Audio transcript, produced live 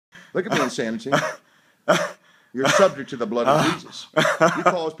Look at me, insanity. You're subject to the blood of Jesus. You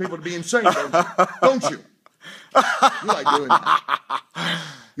cause people to be insane, don't you? Don't you? You like doing that.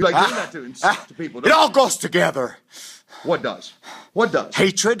 You like doing that to people, don't It you? all goes together. What does? What does?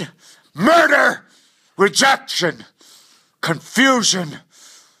 Hatred, murder, rejection, confusion,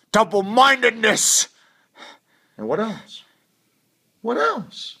 double-mindedness. And what else? What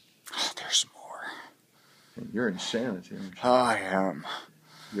else? Oh, there's more. You're insanity, aren't you? I am.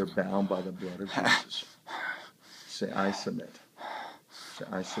 You're bound by the blood of Jesus. Say, I submit. Say,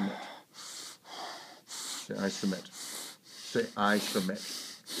 I submit. Say, I submit. Say, I submit.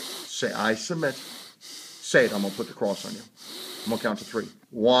 Say, I submit. Say it. I'm going to put the cross on you. I'm going to count to 3.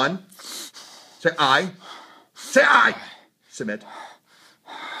 1. Say, I. Say, I. Submit.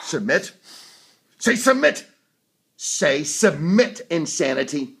 Submit. Say, submit. Say, submit,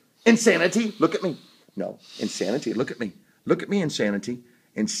 insanity. Insanity, look at me. No, insanity, look at me. Look at me, insanity.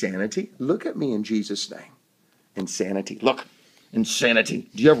 Insanity, look at me in Jesus' name. Insanity, look. Insanity.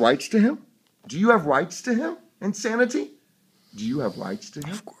 Do you have rights to him? Do you have rights to him? Insanity? Do you have rights to him?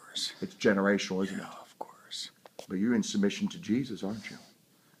 Of course. It's generational, isn't it? Of course. But you're in submission to Jesus, aren't you?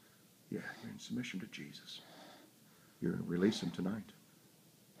 Yeah, you're in submission to Jesus. You're going to release him tonight.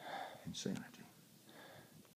 Insanity.